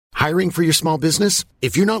Hiring for your small business?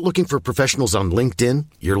 If you're not looking for professionals on LinkedIn,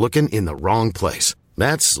 you're looking in the wrong place.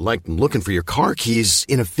 That's like looking for your car keys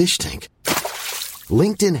in a fish tank.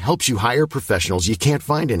 LinkedIn helps you hire professionals you can't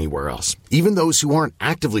find anywhere else, even those who aren't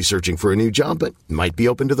actively searching for a new job but might be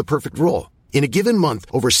open to the perfect role. In a given month,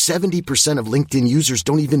 over 70% of LinkedIn users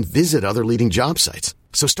don't even visit other leading job sites.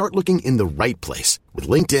 So start looking in the right place. With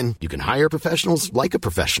LinkedIn, you can hire professionals like a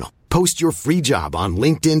professional. Post your free job on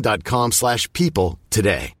linkedin.com/people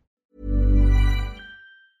today.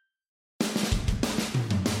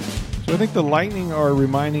 So I think the Lightning are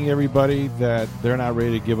reminding everybody that they're not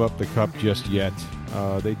ready to give up the cup just yet.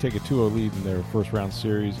 They take a 2-0 lead in their first-round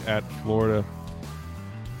series at Florida.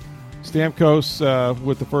 Stamkos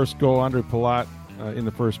with the first goal, Andre Palat in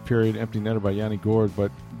the first period, empty netter by Yanni Gourde.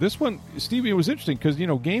 But this one, Stevie, it was interesting because,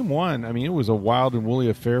 game one, I mean, it was a wild and woolly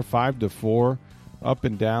affair, 5-4, up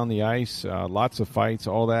and down the ice, lots of fights,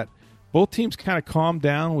 all that. Both teams kind of calmed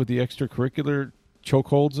down with the extracurricular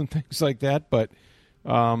chokeholds and things like that, but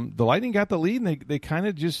the Lightning got the lead, and they kind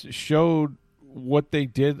of just showed what they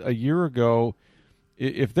did a year ago.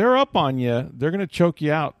 If they're up on you, they're going to choke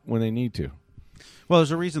you out when they need to. Well, there's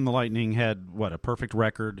a reason the Lightning had, a perfect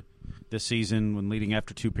record this season when leading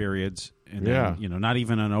after two periods. And then, not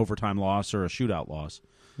even an overtime loss or a shootout loss.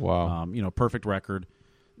 Wow. Perfect record.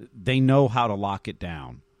 They know how to lock it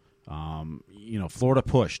down. Florida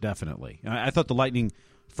push, definitely. I thought the Lightning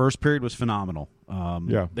first period was phenomenal.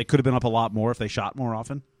 They could have been up a lot more if they shot more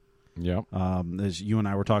often. Yeah. As you and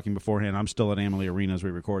I were talking beforehand, I'm still at Amalie Arena as we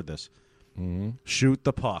record this. Mm-hmm. Shoot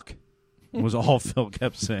the puck was all Phil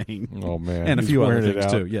kept saying. Oh, man. And a few other things,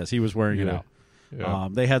 too. Yes, he was wearing it out. Yeah.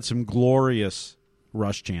 They had some glorious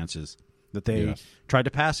rush chances that they tried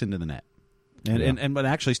to pass into the net. But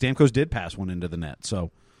actually, Stamkos did pass one into the net.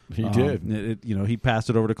 So he did. He passed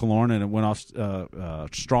it over to Killorn, and it went off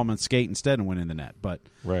Strawman's skate instead and went in the net. But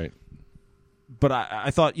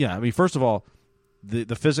I thought, first of all, the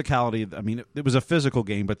physicality, it was a physical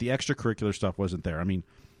game, but the extracurricular stuff wasn't there.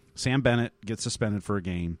 Sam Bennett gets suspended for a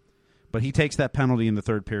game, but he takes that penalty in the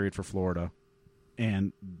third period for Florida,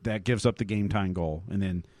 and that gives up the game-tying goal. And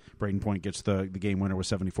then Braden Point gets the game winner with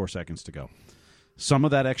 74 seconds to go. Some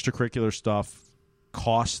of that extracurricular stuff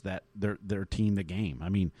cost their team the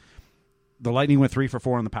game. The Lightning went 3 for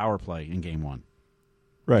 4 on the power play in game one.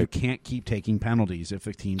 Right. You can't keep taking penalties if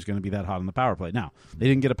a team's going to be that hot on the power play. Now, they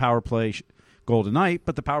didn't get a power play goal tonight,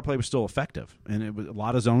 but the power play was still effective, and it was a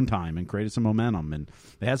lot of zone time and created some momentum, and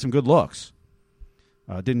they had some good looks.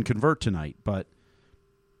 Didn't convert tonight, but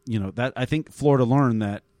that I think Florida learned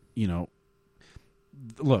that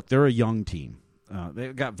look, they're a young team.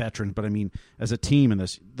 They've got veterans, but as a team in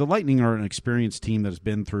this, the Lightning are an experienced team that has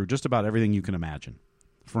been through just about everything you can imagine,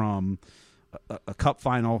 from a cup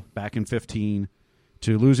final back in 2015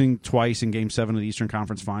 to losing twice in Game 7 of the Eastern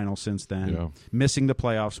Conference Final since then, missing the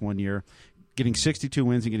playoffs one year, getting 62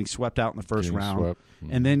 wins and getting swept out in the first round,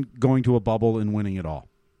 and then going to a bubble and winning it all.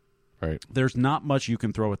 Right. There's not much you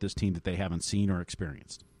can throw at this team that they haven't seen or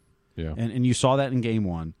experienced. Yeah. And you saw that in Game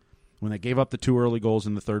 1 when they gave up the 2 early goals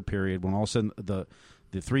in the third period, when all of a sudden the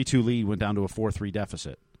 3-2 lead went down to a 4-3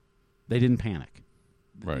 deficit. They didn't panic.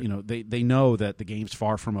 Right. They know that the game's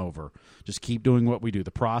far from over. Just keep doing what we do.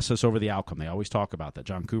 The process over the outcome. They always talk about that.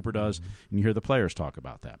 John Cooper does, and you hear the players talk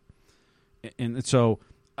about that. And so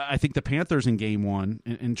I think the Panthers in Game 1,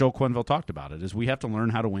 and Joe Quenneville talked about it, is we have to learn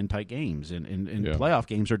how to win tight games, and playoff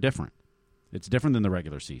games are different. It's different than the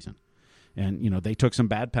regular season. And, they took some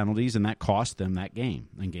bad penalties, and that cost them that game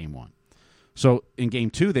in Game 1. So in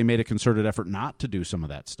Game 2, they made a concerted effort not to do some of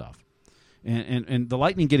that stuff. And the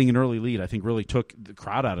Lightning getting an early lead, I think, really took the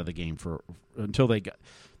crowd out of the game until they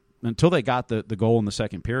got the goal in the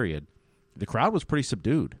second period. The crowd was pretty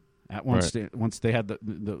subdued once they had the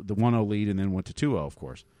 1-0 lead and then went to 2-0, of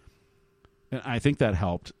course. And I think that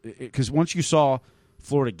helped because once you saw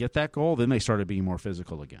Florida get that goal, then they started being more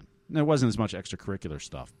physical again. And there wasn't as much extracurricular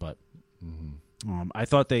stuff, but I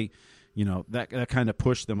thought they, that kind of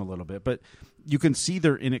pushed them a little bit. But you can see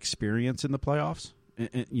their inexperience in the playoffs.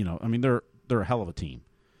 They're a hell of a team,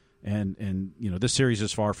 and this series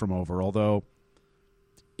is far from over. Although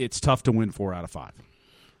it's tough to win 4 out of 5.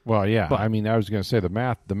 Well, yeah. But, I was going to say the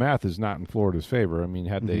math is not in Florida's favor.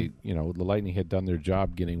 Had they, the Lightning had done their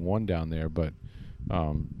job getting 1 down there, but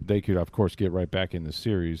they could, of course, get right back in the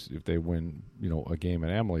series if they win, a game at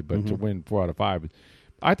Amalie. But to win 4 out of 5,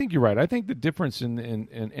 I think you're right. I think the difference and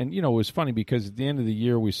it was funny because at the end of the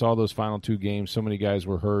year we saw those final 2 games. So many guys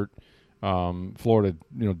were hurt. Florida,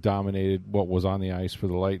 dominated what was on the ice for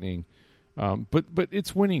the Lightning. But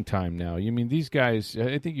it's winning time now. These guys,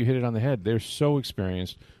 I think you hit it on the head. They're so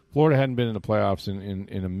experienced. Florida hadn't been in the playoffs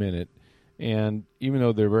in a minute, And even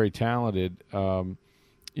though they're very talented,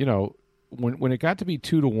 you know, when it got to be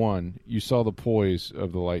 2-1, you saw the poise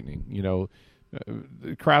of the Lightning. You know,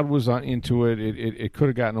 the crowd was into it. It could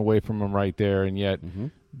have gotten away from them right there, and yet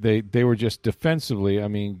they were just defensively. I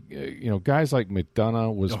mean, you know, guys like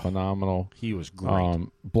McDonough was phenomenal. He was great.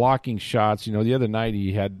 Blocking shots. You know, the other night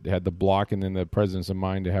he had the block and then the presence of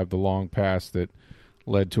mind to have the long pass that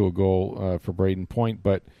led to a goal for Braden Point.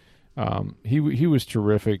 But he was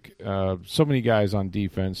terrific. So many guys on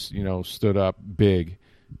defense, you know, stood up big,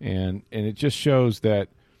 and it just shows that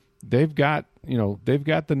they've got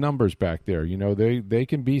the numbers back there. You know, they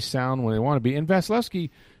can be sound when they want to be. And Vasilevsky,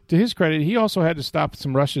 to his credit, he also had to stop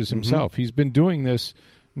some rushes himself. He's been doing this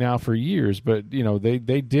now for years, but you know they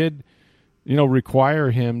did, you know,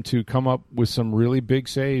 require him to come up with some really big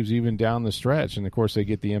saves even down the stretch. And of course, they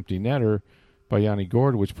get the empty netter by Yanni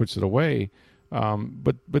Gourde, which puts it away.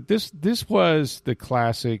 But this was the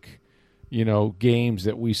classic, you know, games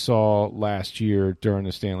that we saw last year during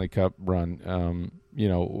the Stanley Cup run. You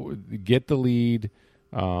know, get the lead.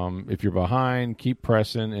 If you're behind, keep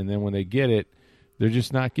pressing, and then when they get it, they're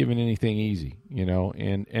just not giving anything easy. You know,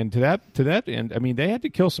 and to that end, I mean, they had to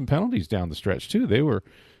kill some penalties down the stretch too. They were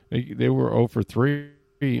 0 for 3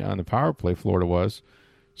 on the power play. Florida was.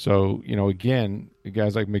 So, you know, again,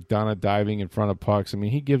 guys like McDonough diving in front of pucks. I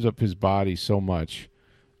mean, he gives up his body so much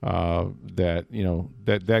that, you know,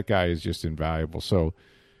 that guy is just invaluable. So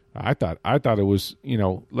I thought it was, you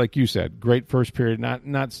know, like you said, great first period. I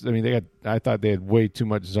mean, I thought they had way too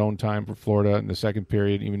much zone time for Florida in the second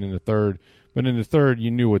period, even in the third. But in the third,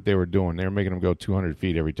 you knew what they were doing. They were making them go 200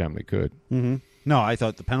 feet every time they could. Mm-hmm. No, I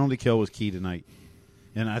thought the penalty kill was key tonight.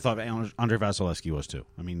 And I thought Andrei Vasilevsky was too.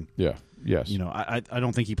 I mean, yes. You know, I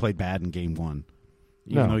don't think he played bad in Game 1,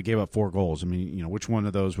 even though he gave up 4 goals. I mean, you know, which one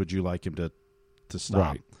of those would you like him to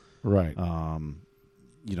stop? Right.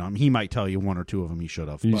 You know, I mean, he might tell you 1 or 2 of them he should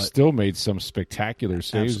have. He still made some spectacular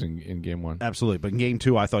saves in Game 1. Absolutely, but in Game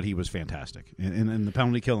 2, I thought he was fantastic. And the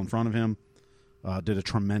penalty kill in front of him did a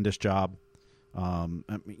tremendous job.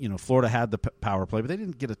 You know, Florida had the power play, but they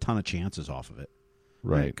didn't get a ton of chances off of it.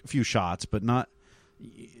 Right, a few shots, but not.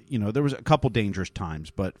 You know, there was a couple dangerous times,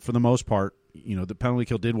 but for the most part, you know, the penalty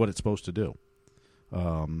kill did what it's supposed to do.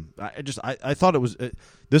 I thought it was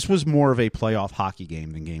this was more of a playoff hockey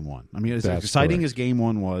game than Game 1. I mean, as exciting correct. as Game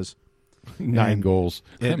 1 was, 9 goals.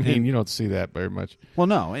 I mean, you don't see that very much. Well,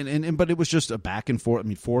 no, but it was just a back and forth. I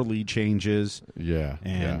mean, 4 lead changes.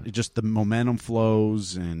 It just the momentum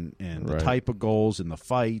flows and the type of goals and the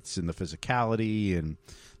fights and the physicality and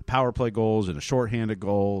power play goals and a shorthanded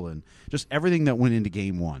goal and just everything that went into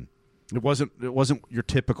Game 1. It wasn't your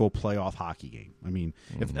typical playoff hockey game. I mean,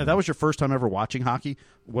 if that was your first time ever watching hockey,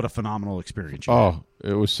 what a phenomenal experience you had.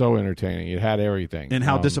 It was so entertaining. It had everything. And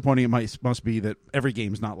how disappointing it must be that every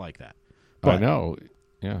game's not like that. But, I know.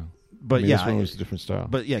 Yeah. But I mean, this one was a different style.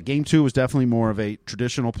 But yeah, Game 2 was definitely more of a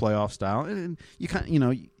traditional playoff style. And you you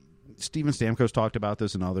know, Steven Stamkos talked about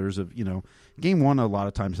this and others of, you know, Game 1 a lot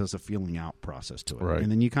of times has a feeling out process to it. Right.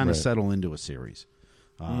 And then you kind of settle into a series.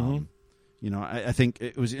 You know, I think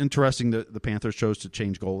it was interesting that the Panthers chose to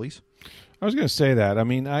change goalies. I was going to say that. I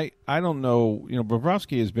mean, I don't know. You know,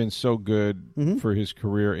 Bobrovsky has been so good for his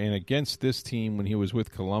career, and against this team when he was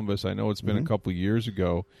with Columbus, I know it's been a couple years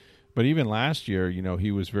ago, but even last year, you know, he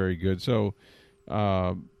was very good. So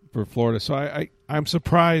for Florida, so I'm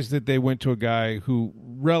surprised that they went to a guy who,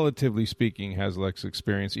 relatively speaking, has less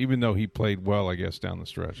experience, even though he played well, I guess, down the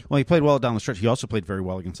stretch. Well, he played well down the stretch. He also played very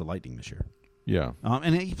well against the Lightning this year. Yeah,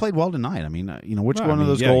 and he played well tonight. I mean, you know, which one of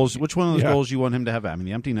those goals you want him to have? I mean,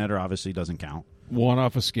 the empty netter obviously doesn't count. One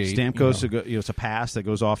off a skate. Stamkos, you know, it's a pass that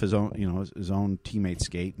goes off his own, you know, his own teammate's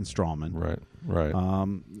skate and Strawman. Right.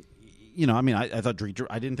 You know, I mean, I thought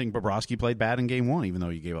I didn't think Bobrovsky played bad in Game 1, even though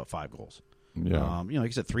he gave up 5 goals. Yeah. You know,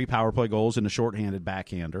 like I said, 3 power play goals and a shorthanded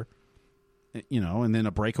backhander. You know, and then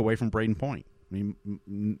a breakaway from Braden Point. I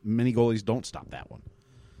mean, many goalies don't stop that one.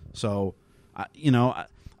 So, you know,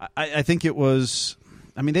 I think it was.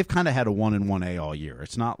 I mean, they've kind of had a 1 and 1A all year.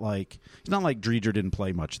 It's not like Driedger didn't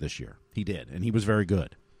play much this year. He did, and he was very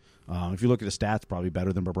good. If you look at the stats, probably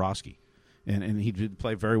better than Bobrovsky, and he did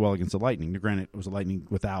play very well against the Lightning. Now, granted, it was the Lightning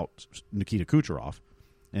without Nikita Kucherov,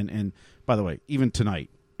 and by the way, even tonight,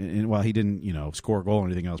 and while he didn't, you know, score a goal or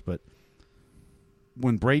anything else, but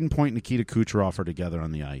when Braden Point and Nikita Kucherov are together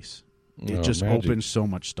on the ice, it just opens so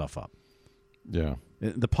much stuff up. Yeah.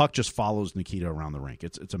 The puck just follows Nikita around the rink.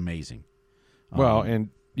 It's amazing. Well, and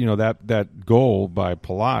you know that goal by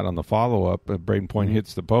Palat on the follow up, Braden Point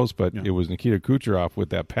hits the post, but it was Nikita Kucherov with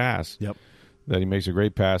that pass. Yep. That he makes a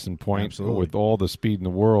great pass and Point Absolutely. with all the speed in the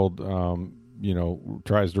world.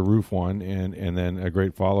 tries to roof one, and then a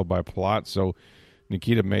great follow by Palat. So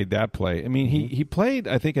Nikita made that play. I mean, he played,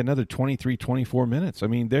 I think, another 23, 24 minutes. I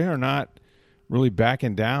mean, they are not really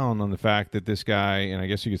backing down on the fact that this guy, and I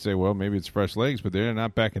guess you could say, well, maybe it's fresh legs, but they're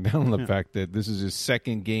not backing down on the fact that this is his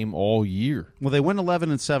second game all year. Well, they went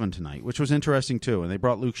 11-7 tonight, which was interesting too, and they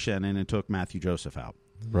brought Luke Shen in and took Matthew Joseph out.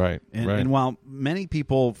 Right. And while many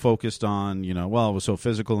people focused on, it was so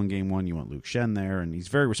physical in game one, you want Luke Shen there, and he's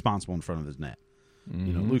very responsible in front of his net.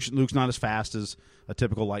 Luke's not as fast as a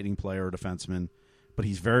typical Lightning player or defenseman, but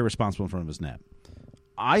he's very responsible in front of his net.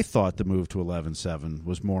 I thought the move to 11-7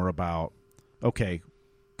 was more about, okay,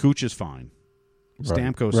 Kuch is fine.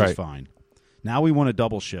 Stamkos is fine. Now we want a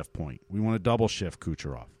double shift point. We want to double shift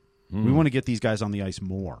Kucherov. We want to get these guys on the ice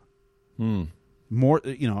more. More,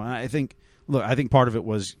 I think part of it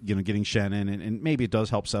was, getting Shen in, and maybe it does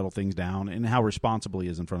help settle things down, and how responsible he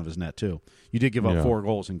is in front of his net, too. You did give up 4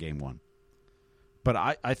 goals in game one.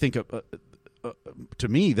 But I think, to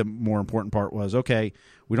me, the more important part was, okay,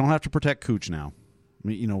 we don't have to protect Kuch now. I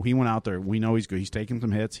mean, he went out there. We know he's good. He's taken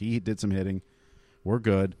some hits. He did some hitting. We're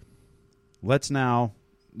good. Let's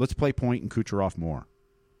play Point and Kucherov more,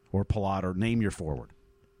 or Palat, or name your forward.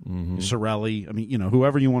 Cirelli. I mean,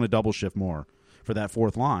 whoever you want to double shift more for that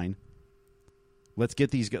fourth line. Let's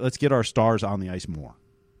get our stars on the ice more.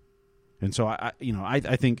 And so I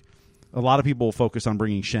think a lot of people focus on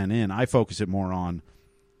bringing Shen in. I focus it more on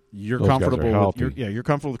you're comfortable with you're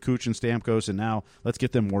comfortable with Kuch and Stamkos, and now let's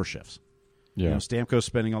get them more shifts. Yeah, Stamkos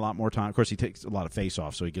spending a lot more time. Of course, he takes a lot of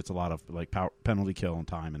face-offs, so he gets a lot of penalty kill and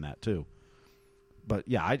time in that too. But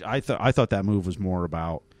yeah, I thought that move was more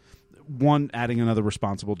about, one, adding another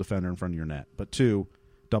responsible defender in front of your net, but two,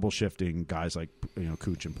 double shifting guys like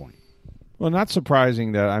Kuch and Point. Well, not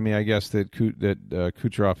surprising that, I guess that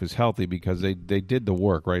Kucherov is healthy, because they did the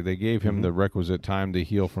work, right? They gave him the requisite time to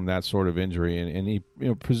heal from that sort of injury, and he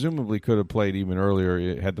presumably could have played even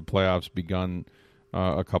earlier had the playoffs begun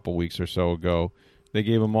a couple weeks or so ago. They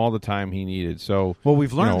gave him all the time he needed. So, well,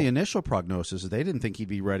 we've learned the initial prognosis is they didn't think he'd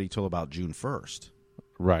be ready till about June 1st.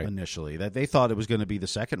 Right. Initially, that they thought it was going to be the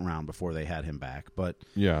second round before they had him back, but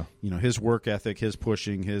yeah, his work ethic, his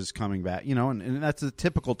pushing, his coming back, and that's the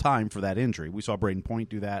typical time for that injury. We saw Braden Point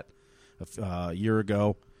do that a year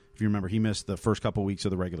ago. If you remember, he missed the first couple weeks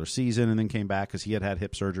of the regular season and then came back because he had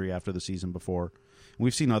hip surgery after the season before. And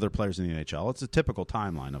we've seen other players in the NHL. It's a typical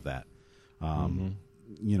timeline of that.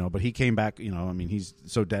 But he came back. He's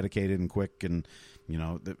so dedicated and quick, and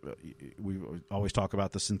we always talk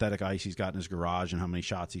about the synthetic ice he's got in his garage and how many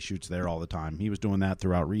shots he shoots there all the time. He was doing that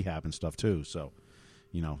throughout rehab and stuff too. So,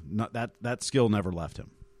 that skill never left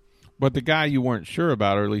him. But the guy you weren't sure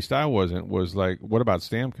about, or at least I wasn't, was like, what about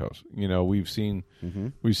Stamkos? We've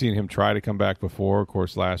seen him try to come back before. Of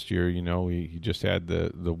course, last year, he just had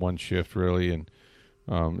the one shift really, and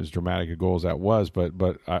as dramatic a goal as that was. But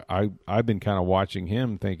I've been kind of watching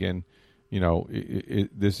him, thinking,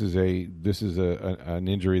 this is an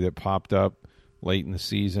injury that popped up late in the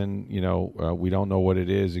season. We don't know what it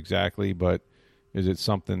is exactly, but is it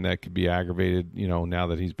something that could be aggravated, now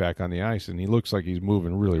that he's back on the ice? And he looks like he's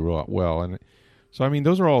moving really well. And so,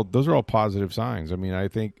 those are all positive signs. I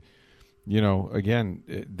think,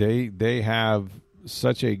 again, they have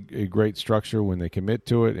such a great structure when they commit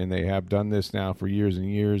to it, and they have done this now for years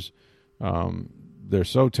and years. They're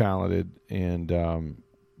so talented, and,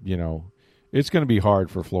 it's going to be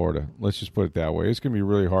hard for Florida. Let's just put it that way. It's going to be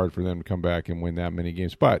really hard for them to come back and win that many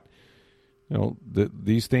games. But,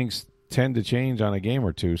 these things tend to change on a game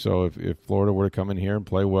or two. So if Florida were to come in here and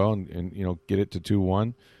play well and get it to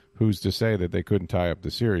 2-1, who's to say that they couldn't tie up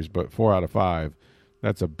the series? But 4 out of 5,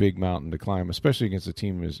 that's a big mountain to climb, especially against a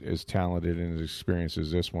team as talented and as experienced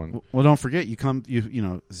as this one. Well, don't forget,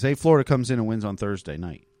 say Florida comes in and wins on Thursday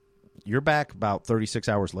night. You're back about 36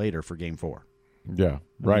 hours later for Game 4. Yeah,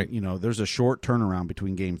 right. There's a short turnaround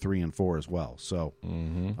between Game 3 and 4 as well. So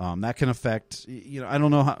that can affect, I don't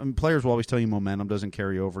know how, players will always tell you momentum doesn't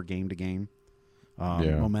carry over game to game.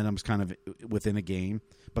 Momentum's kind of within a game,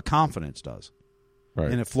 but confidence does. Right.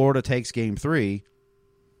 And if Florida takes Game 3,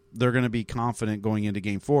 they're going to be confident going into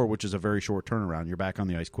Game 4, which is a very short turnaround. You're back on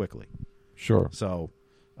the ice quickly. Sure. So,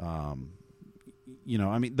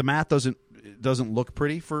 the math doesn't look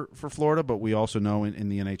pretty for Florida, but we also know in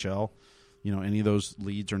the NHL, any of those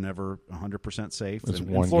leads are never 100% safe.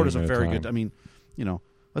 And Florida's a very good.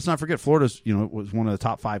 Let's not forget Florida's. Was one of the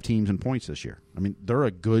top 5 teams in points this year. They're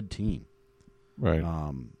a good team. Right.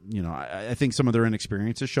 I think some of their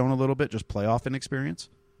inexperience is shown a little bit, just playoff inexperience.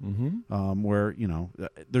 Where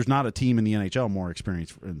there's not a team in the NHL more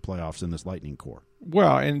experienced in playoffs than this Lightning core.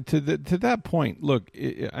 Well, and to that point, look,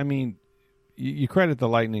 you credit the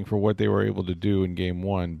Lightning for what they were able to do in Game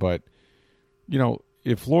 1, but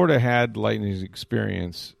if Florida had Lightning's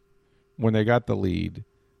experience when they got the lead,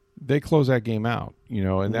 they closed that game out.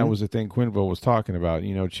 And that was the thing Quenneville was talking about.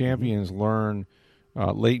 Champions learn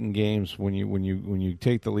late in games when you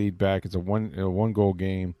take the lead back. It's a one goal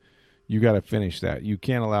game. You got to finish that. You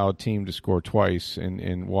can't allow a team to score twice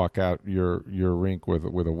and walk out your rink with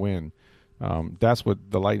a win. That's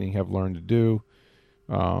what the Lightning have learned to do.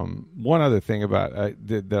 One other thing about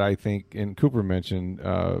that I think, and Cooper mentioned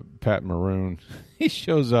Pat Maroon, he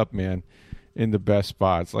shows up, man, in the best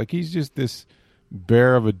spots. Like, he's just this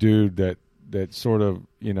bear of a dude that sort of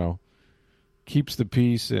keeps the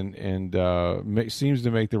peace and seems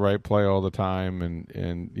to make the right play all the time.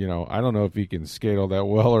 And I don't know if he can skate all that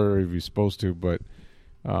well or if he's supposed to, but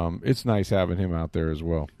it's nice having him out there as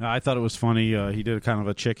well. I thought it was funny. He did kind of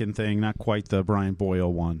a chicken thing, not quite the Brian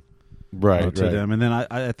Boyle one. Right, to them. And then I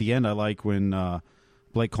at the end, I like when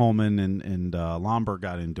Blake Coleman and Lomberg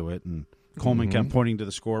got into it, and Coleman kept pointing to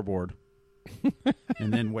the scoreboard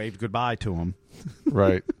and then waved goodbye to him.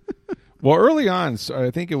 Right. Well, early on,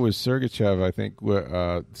 I think it was Sergachev, I think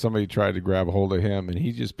somebody tried to grab a hold of him, and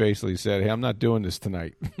he just basically said, hey, I'm not doing this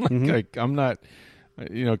tonight. Like, I'm not,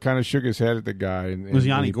 kind of shook his head at the guy. And it was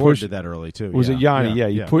Yanni Gourde did that early, too. Was it Yanni?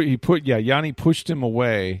 Yeah. Yanni pushed him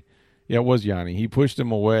away. Yeah, it was Yanni. He pushed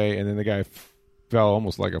him away, and then the guy fell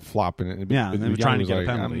almost like a flop. And they were trying to get a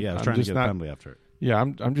penalty. Trying to get a penalty after it. Yeah,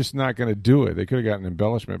 I'm just not going to do it. They could have gotten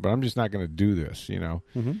embellishment, but I'm just not going to do this.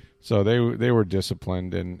 So they were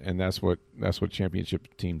disciplined, and that's what championship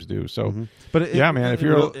teams do. So, but if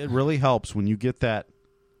you're it really helps when you get that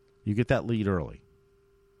lead early.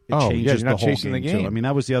 It changes you're not the whole chasing the game. Too. I mean,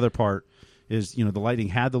 that was the other part. Is the Lightning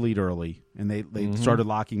had the lead early, and they started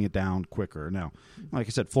locking it down quicker. Now, like I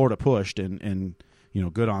said, Florida pushed, and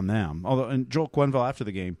good on them. Although, and Joel Quenneville after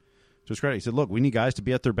the game, to his credit, he said, "Look, we need guys to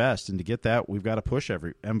be at their best, and to get that, we've got to push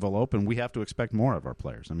every envelope, and we have to expect more of our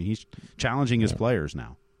players." I mean, he's challenging his players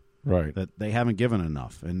now, right? That they haven't given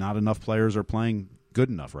enough, and not enough players are playing good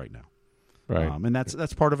enough right now, right? And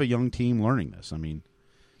that's part of a young team learning this. I mean,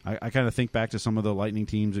 I kind of think back to some of the Lightning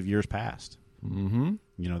teams of years past.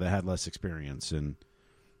 That had less experience, and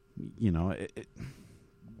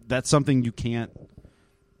that's something you can't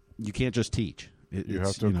just teach. You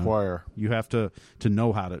have to acquire. You have to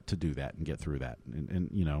know how to do that and get through that,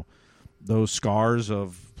 and those scars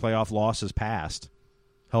of playoff losses past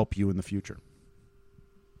help you in the future.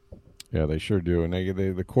 Yeah, they sure do, and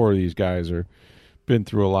the core of these guys are been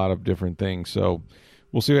through a lot of different things. So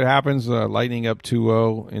we'll see what happens. Lightning up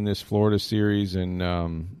 2-0 in this Florida series, and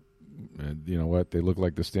you know what? They look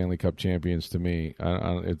like the Stanley Cup champions to me.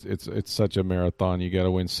 It's such a marathon. You got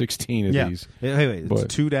to win 16 of these. Hey,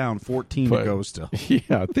 it's 2 down, 14 to go still.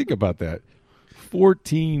 Yeah, think about that.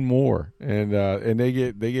 14 more, and they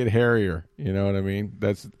get hairier. You know what I mean?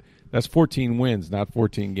 That's 14 wins, not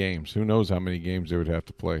 14 games. Who knows how many games they would have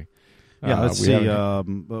to play? Yeah, let's see.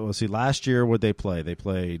 Let's see. Last year, what they play? They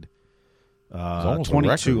played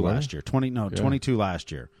 22 last year. 22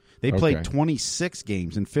 last year. They played 26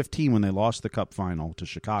 games and 15 when they lost the Cup final to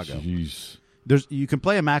Chicago. Jeez. You can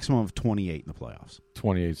play a maximum of 28 in the playoffs.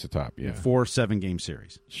 28's the top, yeah. 4 7-game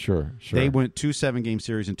series. Sure. They went 2 7-game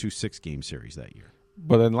series and 2 6-game series that year.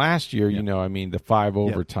 But then last year, the 5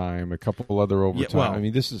 overtime, a couple other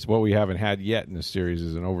overtime. This is what we haven't had yet in the series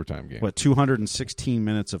is an overtime game. 216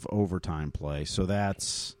 minutes of overtime play. So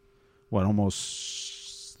that's,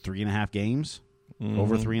 almost 3.5 games?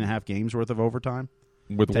 Over 3.5 games worth of overtime?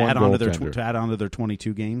 With one goaltender. To add on to their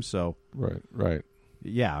 22 games. So Right.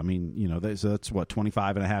 Yeah, so that's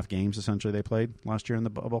 25 and a half games essentially they played last year in the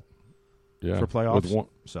bubble for playoffs.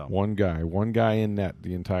 With one guy in net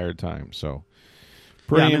the entire time. So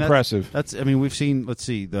pretty impressive. That's we've seen. Let's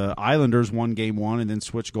see, the Islanders won Game 1 and then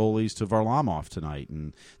switched goalies to Varlamov tonight,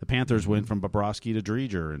 and the Panthers went from Bobrovsky to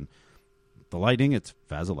Driedger, and the Lightning it's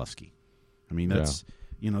Vasilevsky. That's.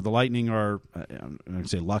 The Lightning are, I'm going to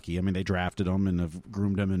say lucky. They drafted him and have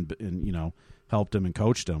groomed him and helped him and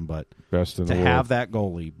coached him. But to have that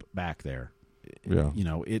goalie back there,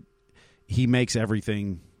 he makes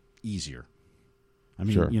everything easier. I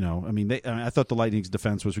thought the Lightning's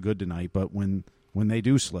defense was good tonight, but when they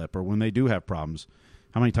do slip or when they do have problems,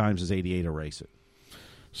 how many times does 88 erase it?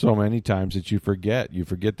 So many times that you forget the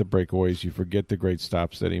breakaways, you forget the great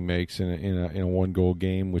stops that he makes in a 1-goal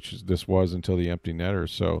game, which this was until the empty netter.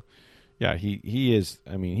 So, yeah, he is.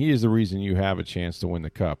 He is the reason you have a chance to win the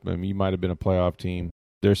cup. You might have been a playoff team.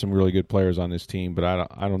 There's some really good players on this team, but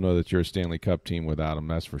I don't know that you're a Stanley Cup team without him.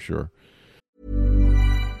 That's for sure.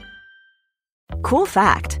 Cool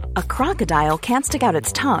fact: a crocodile can't stick out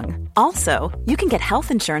its tongue. Also, you can get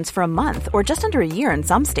health insurance for a month or just under a year in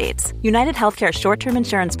some states. United Healthcare short-term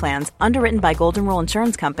insurance plans, underwritten by Golden Rule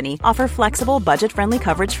Insurance Company, offer flexible, budget-friendly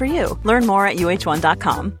coverage for you. Learn more at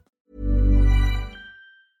uh1.com.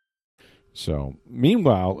 So,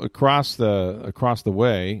 meanwhile, across the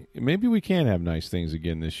way, maybe we can have nice things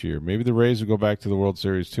again this year. Maybe the Rays will go back to the World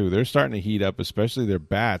Series too. They're starting to heat up, especially their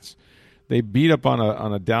bats. They beat up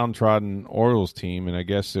on a downtrodden Orioles team, and I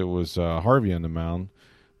guess it was Harvey on the mound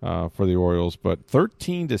for the Orioles. But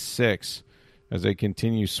 13-6 as they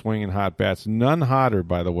continue swinging hot bats. None hotter,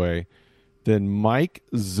 by the way, than Mike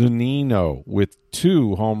Zunino with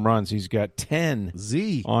 2 home runs. He's got 10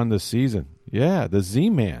 on the season. Yeah, the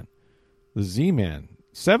Z-Man. The Z-Man.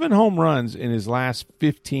 7 home runs in his last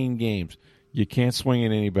 15 games. You can't swing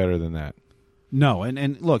it any better than that. No,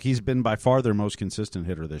 and look, he's been by far their most consistent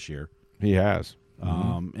hitter this year. He has.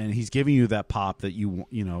 And he's giving you that pop that you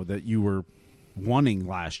were wanting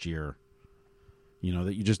last year,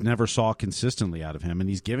 that you just never saw consistently out of him, and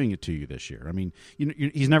he's giving it to you this year. I mean,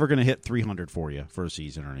 he's never going to hit 300 for you for a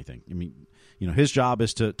season or anything. I mean, his job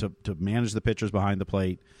is to manage the pitchers behind the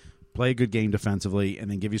plate, play a good game defensively, and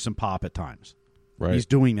then give you some pop at times. Right. He's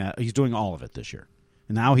doing that. He's doing all of it this year.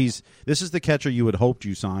 And now this is the catcher you had hoped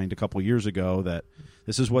you signed a couple years ago, that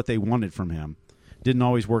this is what they wanted from him. Didn't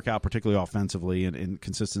always work out particularly offensively and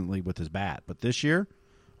consistently with his bat. But this year,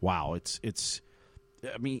 wow, it's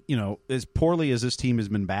I mean, as poorly as this team has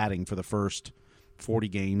been batting for the first 40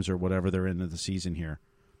 games or whatever they're into the season here,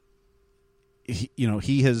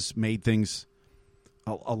 he has made things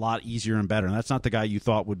a lot easier and better. And that's not the guy you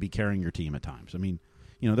thought would be carrying your team at times. I mean,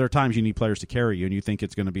 there are times you need players to carry you, and you think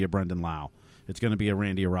it's going to be a Brendan Lau. It's going to be a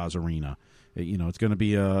Randy Arozarena. It's going to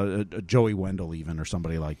be a Joey Wendell even, or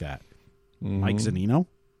somebody like that. Mike Zunino,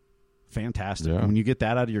 fantastic. Yeah. When you get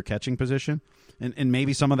that out of your catching position, and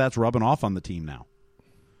maybe some of that's rubbing off on the team now.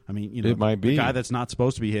 I mean, it might be the guy that's not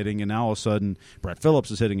supposed to be hitting, and now all of a sudden Brett Phillips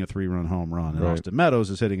is hitting a 3-run home run, and right. Austin Meadows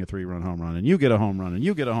is hitting a 3-run home run, and you get a home run, and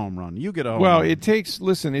you get a home run, and you get a home run. Well, it takes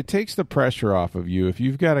the pressure off of you. If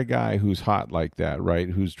you've got a guy who's hot like that, right,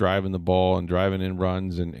 who's driving the ball and driving in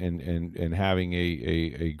runs and having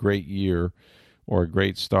a great year or a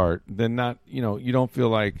great start, then you don't feel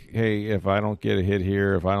like, hey, if I don't get a hit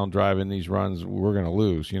here, if I don't drive in these runs, we're going to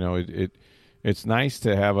lose. It's nice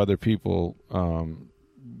to have other people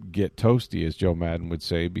get toasty, as Joe Madden would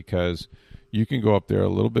say, because you can go up there a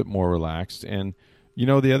little bit more relaxed. And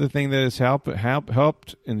the other thing that has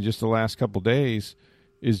helped in just the last couple days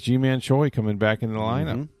is Ji-Man Choi coming back into the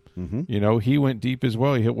lineup. Mm-hmm. He went deep as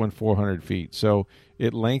well. He hit one 400 feet, so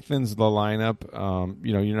it lengthens the lineup.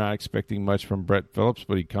 You're not expecting much from Brett Phillips,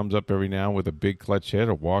 but he comes up every now with a big clutch hit,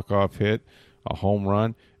 a walk-off hit, a home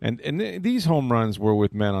run, and these home runs were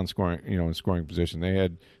with men on scoring, in scoring position. They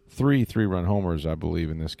had 3-run homers, I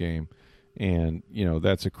believe, in this game, and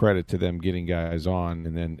that's a credit to them getting guys on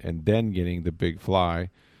and then getting the big fly.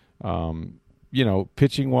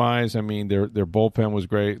 Pitching wise, I mean, their bullpen was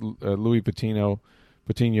great. Louis Patino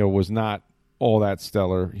was not all that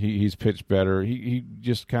stellar. He's pitched better. He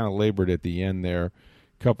just kind of labored at the end there.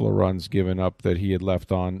 A couple of runs given up that he had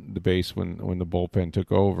left on the base when the bullpen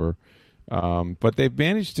took over. But they've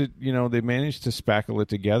managed to spackle it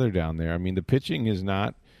together down there. I mean, the pitching has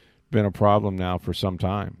not been a problem now for some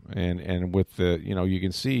time. And with the, you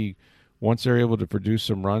can see once they're able to produce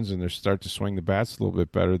some runs and they start to swing the bats a little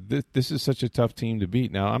bit better, this is such a tough team to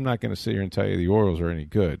beat. Now, I'm not going to sit here and tell you the Orioles are any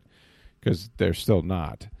good, because they're still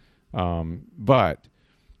not. But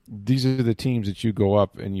these are the teams that you go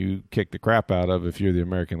up and you kick the crap out of if you're the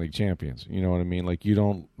American League champions. You know what I mean? Like, you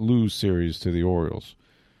don't lose series to the Orioles.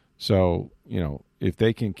 So, if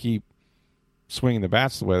they can keep swinging the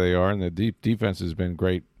bats the way they are, and the defense has been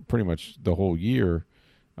great pretty much the whole year,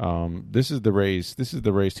 this is the Rays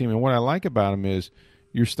team. And what I like about them is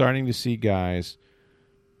you're starting to see guys,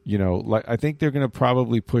 like, I think they're going to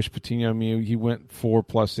probably push Patino. He went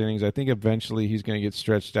 4+ innings. I think eventually he's going to get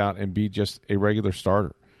stretched out and be just a regular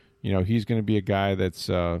starter. He's going to be a guy that's,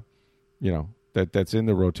 that's in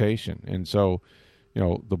the rotation. And so,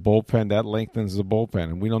 the bullpen, that lengthens the bullpen.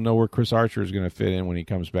 And we don't know where Chris Archer is going to fit in when he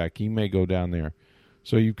comes back. He may go down there.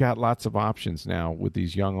 So you've got lots of options now with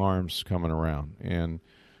these young arms coming around. And,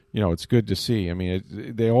 it's good to see. I mean,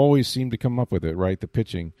 they always seem to come up with it, right? The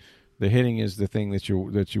pitching. The hitting is the thing that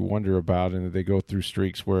you wonder about, and they go through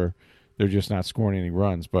streaks where they're just not scoring any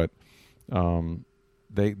runs. But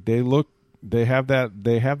they have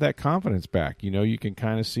that confidence back. You can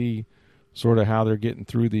kind of see sort of how they're getting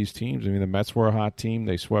through these teams. I mean, the Mets were a hot team.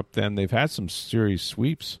 They swept them. They've had some series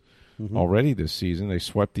sweeps already this season. They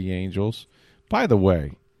swept the Angels. By the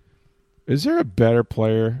way, Is there a better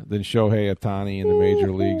player than Shohei Ohtani in the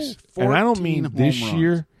major leagues? And I don't mean this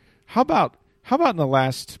year. How about in the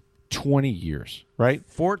last 20 years, right?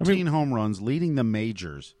 14 home runs, leading the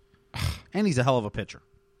majors. And he's a hell of a pitcher.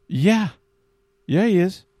 Yeah. Yeah, he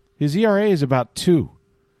is. His ERA is about 2,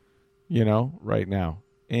 right now.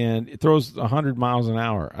 And it throws 100 miles an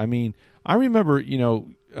hour. I mean, I remember,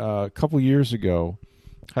 a couple years ago,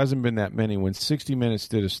 hasn't been that many, when 60 Minutes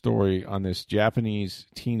did a story on this Japanese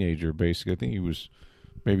teenager, basically. I think he was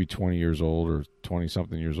maybe 20 years old or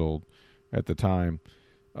 20-something years old at the time,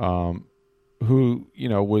 who,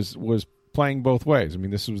 was playing both ways. I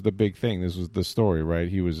mean, this was the big thing. This was the story, right?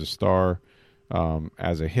 He was a star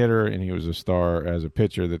as a hitter, and he was a star as a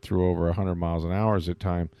pitcher that threw over 100 miles an hour at the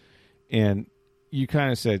time. And you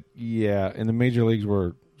kind of said, yeah, and the major leagues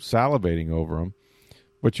were salivating over him,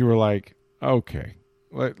 but you were like, okay,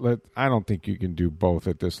 I don't think you can do both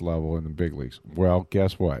at this level in the big leagues. Well,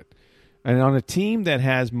 guess what? And on a team that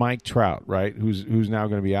has Mike Trout, right, who's now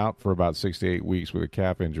going to be out for about 6 to 8 weeks with a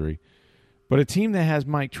calf injury, but a team that has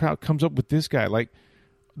Mike Trout comes up with this guy. Like,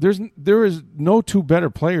 there is no two better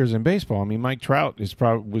players in baseball. I mean, Mike Trout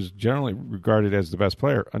was generally regarded as the best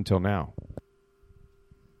player until now.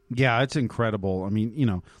 Yeah, it's incredible. I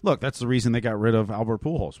mean, look, that's the reason they got rid of Albert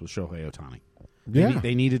Pujols with Shohei Ohtani.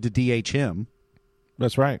 They needed to DH him.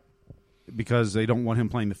 That's right. Because they don't want him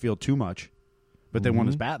playing the field too much, but they want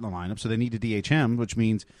his bat in the lineup, so they need to DH him, which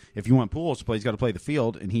means if you want Pujols to play, he's got to play the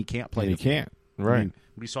field, and he can't play the field. He can't, right. I mean,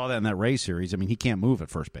 we saw that in that Rays series. I mean, he can't move at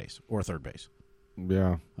first base or third base.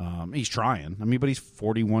 Yeah. He's trying. I mean, but he's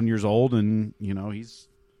 41 years old, and, he's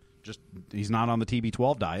not on the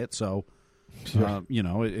TB12 diet, so,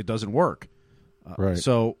 it doesn't work. Right.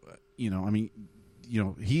 So,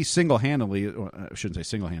 he single-handedly, I shouldn't say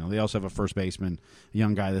single-handedly, they also have a first baseman, a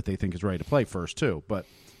young guy that they think is ready to play first, too. But,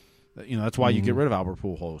 that's why you get rid of Albert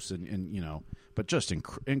Pujols, and but just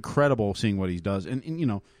incredible seeing what he does.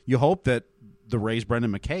 And, you hope that the Rays'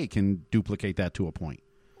 Brendan McKay can duplicate that to a point.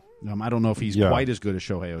 I don't know if he's quite as good as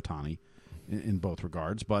Shohei Ohtani in both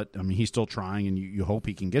regards, but, I mean, he's still trying, and you hope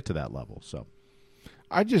he can get to that level. So,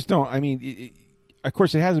 I just don't. I mean, of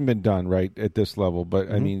course, it hasn't been done right at this level,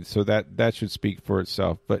 but I mean, so that should speak for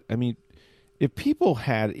itself. But I mean, if people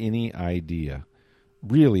had any idea,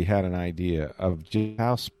 really had an idea of just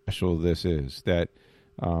how special this is, that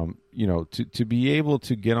to be able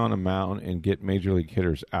to get on a mound and get major league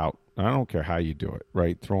hitters out. I don't care how you do it,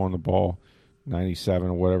 right? Throwing the ball 97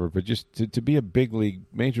 or whatever, but just to be a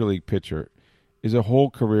major league pitcher is a whole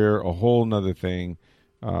career, a whole nother thing.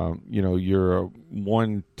 You're a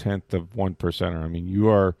 1/10 of 1%er. I mean, you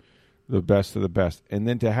are the best of the best. And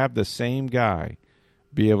then to have the same guy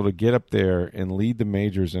be able to get up there and lead the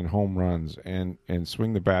majors in home runs and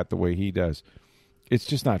swing the bat the way he does, it's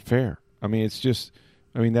just not fair. I mean,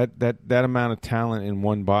 that amount of talent in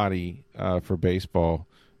one body for baseball,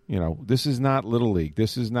 this is not Little League.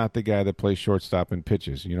 This is not the guy that plays shortstop and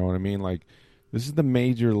pitches. You know what I mean? Like, this is the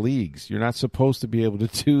major leagues. You're not supposed to be able to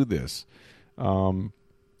do this.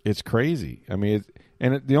 It's crazy. I mean,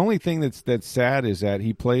 the only thing that's sad is that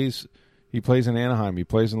he plays in Anaheim, he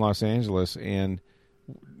plays in Los Angeles, and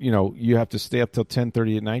you have to stay up till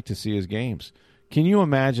 10:30 at night to see his games. Can you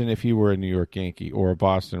imagine if he were a New York Yankee or a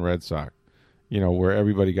Boston Red Sox, where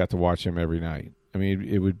everybody got to watch him every night? I mean,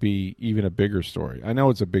 it would be even a bigger story. I know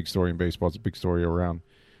it's a big story in baseball; it's a big story around,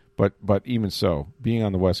 but even so, being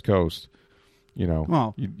on the West Coast. You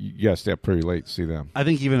got to stay up pretty late to see them. I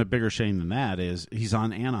think even a bigger shame than that is he's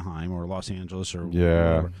on Anaheim or Los Angeles or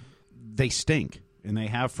whatever. They stink, and they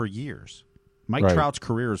have for years. Mike Trout's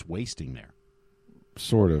career is wasting there.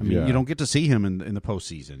 Sort of, You don't get to see him in the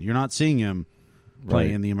postseason. You're not seeing him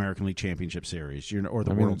play in the American League Championship Series or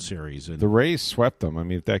the World Series. And the Rays swept them. I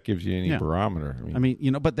mean, if that gives you any barometer.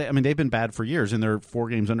 But they've been bad for years, and they're 4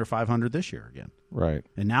 games under 500 this year again. Right.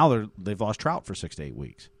 And now they've lost Trout for 6 to 8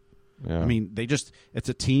 weeks. Yeah. I mean, it's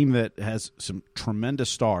a team that has some tremendous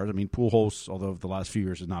stars. I mean, Pujols, although the last few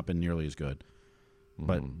years has not been nearly as good.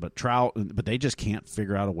 But Trout, but they just can't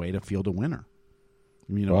figure out a way to field a winner.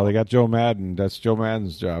 Well, they got Joe Madden. That's Joe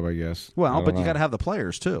Madden's job, I guess. Well, but you got to have the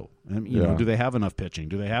players too. And, do they have enough pitching?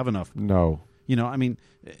 Do they have enough? No.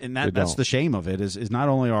 And that's the shame of it is not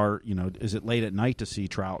only is it late at night to see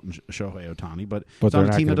Trout and Shohei Ohtani, but it's on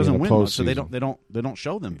a team that doesn't win much, so they don't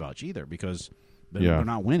show them much either because they're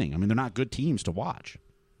not winning. I mean, they're not good teams to watch.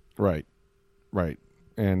 Right.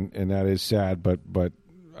 And that is sad, but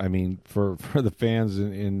I mean, for the fans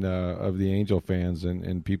of the Angel fans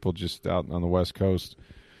and people just out on the West Coast,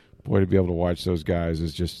 boy, to be able to watch those guys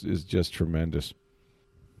is just tremendous.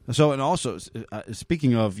 So, and also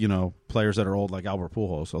speaking of players that are old like Albert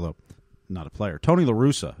Pujols, although not a player. Tony La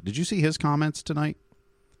Russa. Did you see his comments tonight?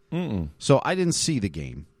 Mm-mm. So I didn't see the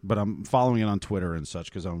game, but I'm following it on Twitter and such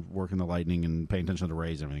because I'm working the Lightning and paying attention to the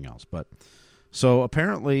Rays and everything else. But so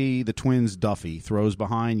apparently the Twins' Duffy throws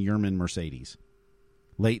behind Yermin Mercedes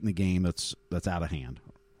late in the game. That's out of hand.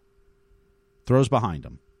 Throws behind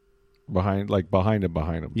him. Behind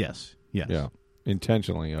him. Yes. Yeah.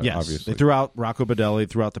 Intentionally, yes. obviously. They threw out Rocco Baldelli,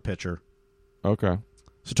 threw out the pitcher. Okay.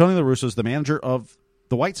 So Tony La Russa is the manager of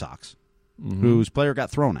the White Sox, whose player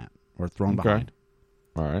got thrown at or thrown behind.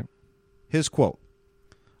 All right. His quote,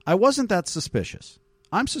 "I wasn't that suspicious.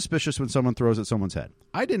 I'm suspicious when someone throws at someone's head.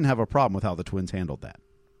 I didn't have a problem with how the Twins handled that."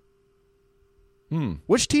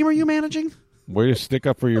 Which team are you managing? Way to stick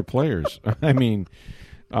up for your players. I mean,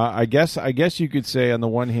 I guess you could say on the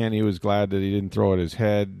one hand he was glad that he didn't throw at his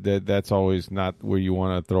head. That's always not where you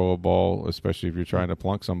want to throw a ball, especially if you're trying to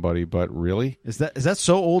plunk somebody. But really, is that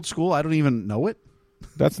so old school? I don't even know it.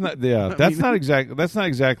 That's not. Yeah, that's not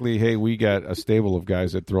exactly. Hey, we got a stable of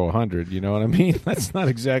guys that throw 100. You know what I mean? That's not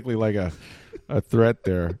exactly like a threat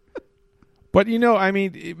there. But I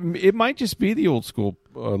mean, it might just be the old school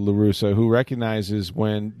La Russa who recognizes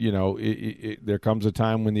when there comes a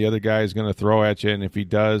time when the other guy is going to throw at you, and if he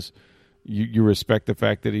does, you respect the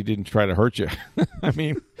fact that he didn't try to hurt you. I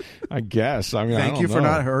mean, I guess. I mean, thank you for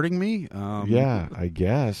not hurting me. Yeah, I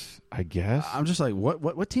guess. I'm just like,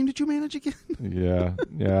 what team did you manage again?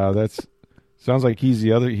 yeah. That's sounds like he's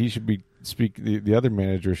the other. He should be the other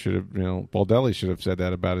manager should have. Baldelli should have said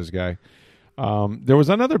that about his guy. There was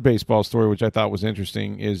another baseball story which I thought was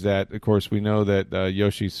interesting. Is that of course we know that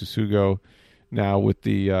Yoshi Tsutsugo now with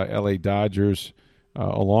the L.A. Dodgers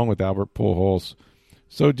along with Albert Pujols.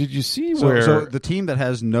 So did you see where so the team that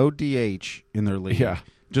has no DH in their league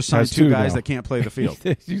just signed two guys that can't play the field?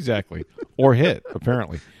 Exactly. Or hit,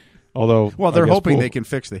 apparently. Although they're hoping they can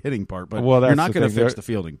fix the hitting part, but you're not going to fix the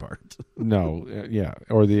fielding part. No,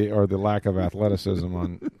 or the lack of athleticism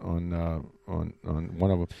on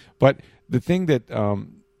one of them. But the thing that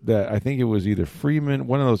I think it was either Freeman,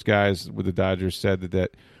 one of those guys with the Dodgers said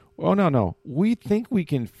that no, we think we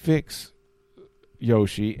can fix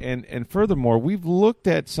Yoshi, and furthermore, we've looked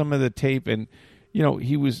at some of the tape, and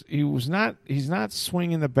he's not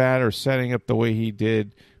swinging the bat or setting up the way he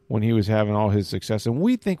did when he was having all his success, and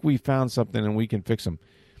we think we found something and we can fix him.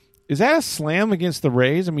 Is that a slam against the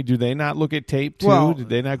Rays? I mean, do they not look at tape too? Well, did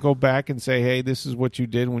they not go back and say, hey, this is what you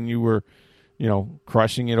did when you were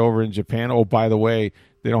crushing it over in Japan? Oh, by the way,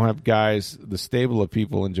 they don't have guys, the stable of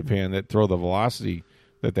people in Japan that throw the velocity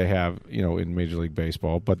that they have, in Major League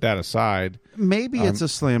Baseball. But that aside, maybe it's a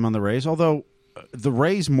slam on the Rays. Although the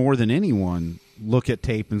Rays more than anyone look at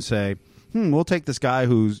tape and say, we'll take this guy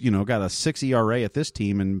who's got a 6 ERA at this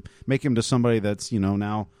team and make him to somebody that's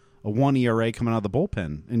now a 1 ERA coming out of the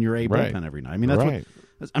bullpen in your bullpen every night. I mean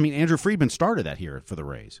that's what Andrew Friedman started that here for the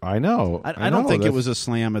Rays. I know. I don't think it was a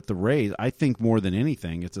slam at the Rays. I think more than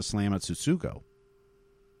anything, it's a slam at Tsutsugo.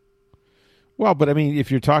 Well, but I mean,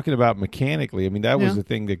 if you're talking about mechanically, I mean, that was the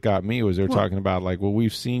thing that got me was they're talking about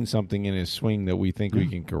we've seen something in his swing that we think we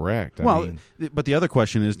can correct. But the other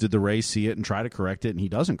question is, did the Rays see it and try to correct it, and he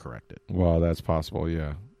doesn't correct it? Well, that's possible.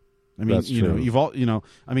 Yeah. I mean,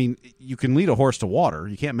 you can lead a horse to water.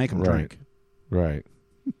 You can't make him drink. Right.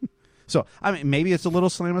 So, I mean, maybe it's a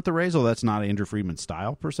little slam at the Rays, although that's not Andrew Friedman's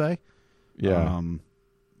style per se. Yeah.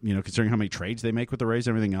 Considering how many trades they make with the Rays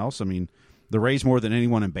and everything else, I mean, the Rays more than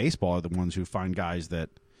anyone in baseball are the ones who find guys that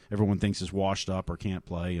everyone thinks is washed up or can't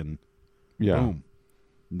play, and boom,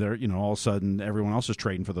 they're all of a sudden everyone else is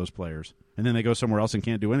trading for those players, and then they go somewhere else and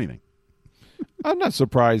can't do anything. I'm not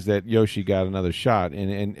surprised that Yoshi got another shot,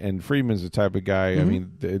 and Freeman's the type of guy. I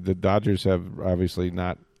mean, the Dodgers have obviously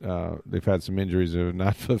not. They've had some injuries that have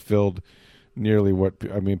not fulfilled nearly what.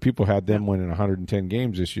 I mean, people had them winning 110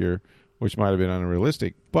 games this year, which might have been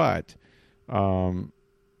unrealistic, but.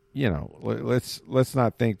 Let's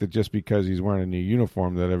not think that just because he's wearing a new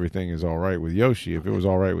uniform that everything is all right with Yoshi. If it was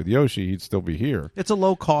all right with Yoshi, he'd still be here. It's a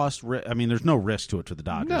low cost. I mean, there's no risk to it to the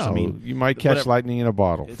Dodgers. No, I mean, you might catch lightning in a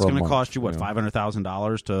bottle. It's going to cost you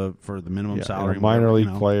 $500,000 for the minimum salary, a minor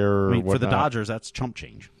league player. I mean, for the Dodgers, that's chump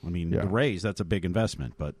change. I mean, the Rays, that's a big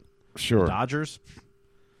investment, but sure, the Dodgers.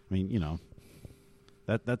 I mean,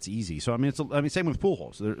 that's easy. So I mean, same with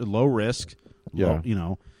Pujols. They're low risk.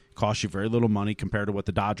 Low, cost you very little money compared to what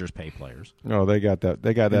the Dodgers pay players. No, they got that.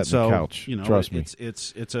 They got that in the couch. Trust me.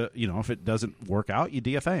 It's a if it doesn't work out, you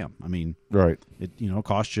DFA them. I mean, right. It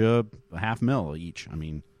cost you $500,000 each. I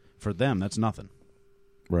mean, for them that's nothing.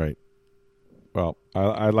 Right. Well,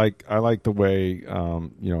 I like the way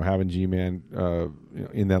having G-Man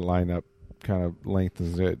in that lineup kind of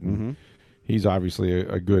lengthens it, and he's obviously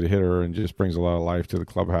a good hitter and just brings a lot of life to the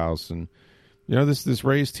clubhouse. And this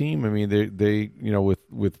Rays team, I mean, they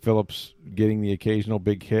with Phillips getting the occasional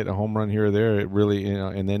big hit, a home run here or there, it really,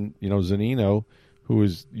 and then, Zunino, who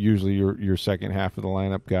is usually your second half of the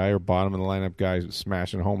lineup guy or bottom of the lineup guy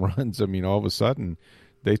smashing home runs. I mean, all of a sudden,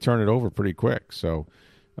 they turn it over pretty quick. So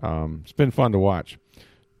it's been fun to watch.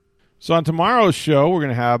 So on tomorrow's show, we're going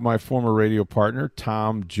to have my former radio partner,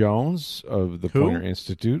 Tom Jones of the Pointer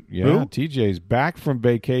Institute. Yeah, Who? TJ's back from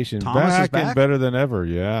vacation. Thomas is back? And better than ever.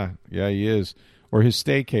 Yeah, he is. Or his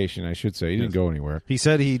staycation, I should say. He didn't go anywhere. He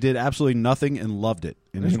said he did absolutely nothing and loved it,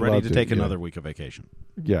 and is ready to take another week of vacation.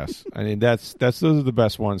 Yes, I mean those are the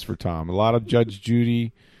best ones for Tom. A lot of Judge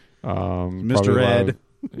Judy, Mr. Ed.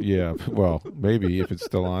 Yeah, well, maybe if it's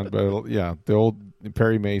still on, but yeah, the old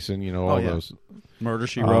Perry Mason, those. Murder,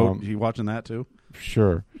 She Wrote. You watching that too?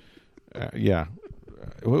 Sure. Yeah.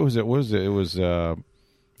 What was it? It was.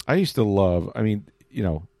 I used to love. I mean,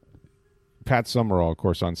 Pat Summerall, of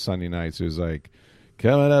course, on Sunday nights was like,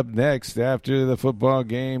 coming up next after the football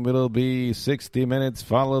game, it'll be 60 Minutes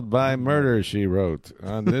followed by Murder, She Wrote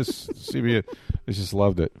on this CBS. I just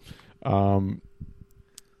loved it.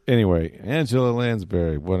 Anyway, Angela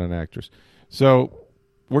Lansbury, what an actress. So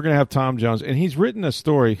we're going to have Tom Jones, and he's written a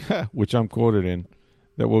story, which I'm quoted in,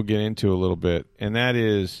 that we'll get into a little bit, and that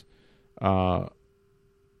is sort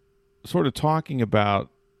of talking about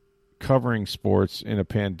covering sports in a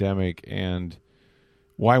pandemic and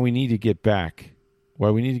why we need to get back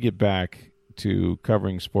to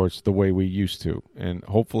covering sports the way we used to. And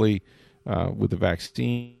hopefully with the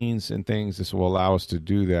vaccines and things, this will allow us to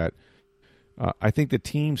do that. I think the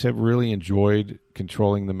teams have really enjoyed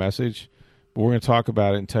controlling the message, but we're going to talk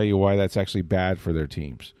about it and tell you why that's actually bad for their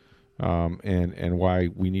teams, and why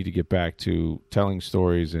we need to get back to telling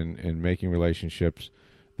stories and making relationships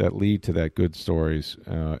that lead to that good stories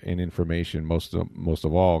and information most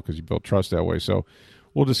of all, because you build trust that way. So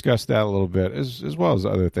we'll discuss that a little bit as well as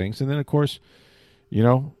other things. And then, of course,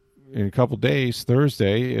 in a couple days,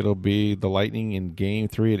 Thursday, it'll be the Lightning in Game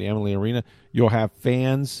 3 at Amalie Arena. You'll have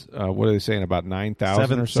fans. What are they saying? About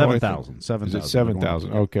 9,000 or so? 7,000. Is it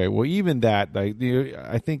 7,000? Okay. Well, even that,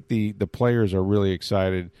 I think the players are really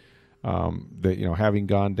excited that having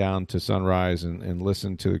gone down to Sunrise and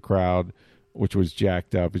listened to the crowd, which was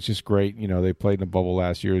jacked up. It's just great. They played in a bubble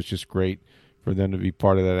last year. It's just great for them to be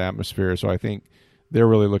part of that atmosphere. So I think they're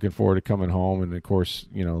really looking forward to coming home. And, of course,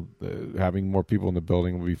 having more people in the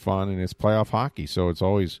building will be fun. And it's playoff hockey, so it's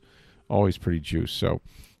always pretty juiced. So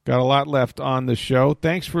got a lot left on the show.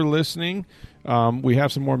 Thanks for listening. We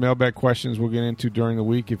have some more mailbag questions we'll get into during the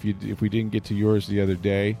week if we didn't get to yours the other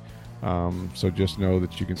day. So just know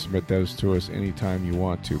that you can submit those to us anytime you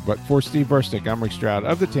want to. But for Steve Burstick, I'm Rick Stroud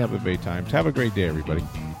of the Tampa Bay Times. Have a great day, everybody.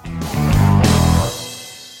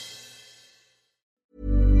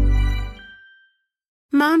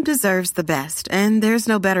 Mom deserves the best, and there's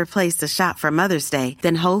no better place to shop for Mother's Day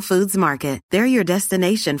than Whole Foods Market. They're your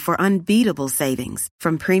destination for unbeatable savings,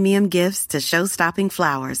 from premium gifts to show-stopping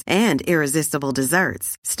flowers and irresistible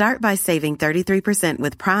desserts. Start by saving 33%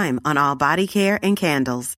 with Prime on all body care and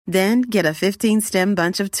candles. Then get a 15-stem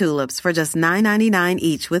bunch of tulips for just $9.99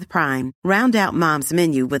 each with Prime. Round out Mom's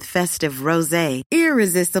menu with festive rosé,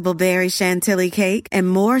 irresistible berry chantilly cake, and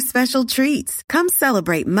more special treats. Come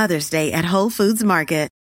celebrate Mother's Day at Whole Foods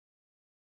Market.